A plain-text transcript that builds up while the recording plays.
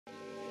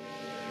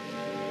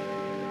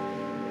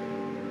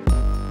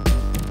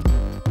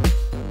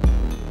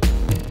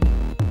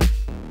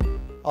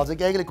Als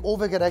ik eigenlijk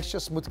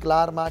ovengerechtjes moet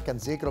klaarmaken, en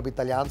zeker op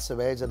Italiaanse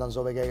wijze, dan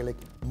zou ik eigenlijk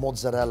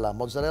mozzarella.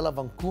 Mozzarella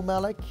van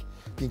koemelk,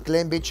 die een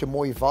klein beetje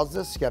mooi vast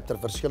is. Je hebt er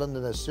verschillende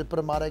in de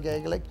supermarkt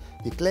eigenlijk,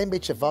 die een klein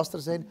beetje vaster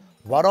zijn.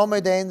 Waarom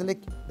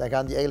uiteindelijk? Dan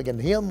gaan die eigenlijk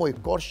een heel mooi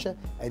korstje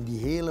en die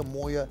hele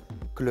mooie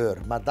kleur.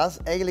 Maar dat is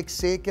eigenlijk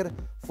zeker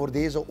voor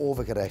deze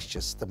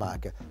ovengerechtjes te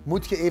maken.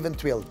 Moet je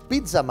eventueel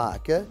pizza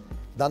maken,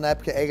 dan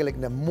heb je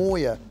eigenlijk een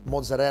mooie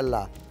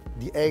mozzarella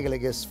die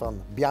eigenlijk is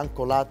van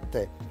bianco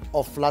latte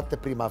of latte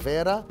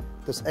primavera.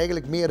 Dus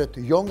eigenlijk meer het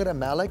jongere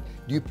melk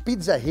die je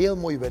pizza heel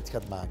mooi wit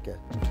gaat maken.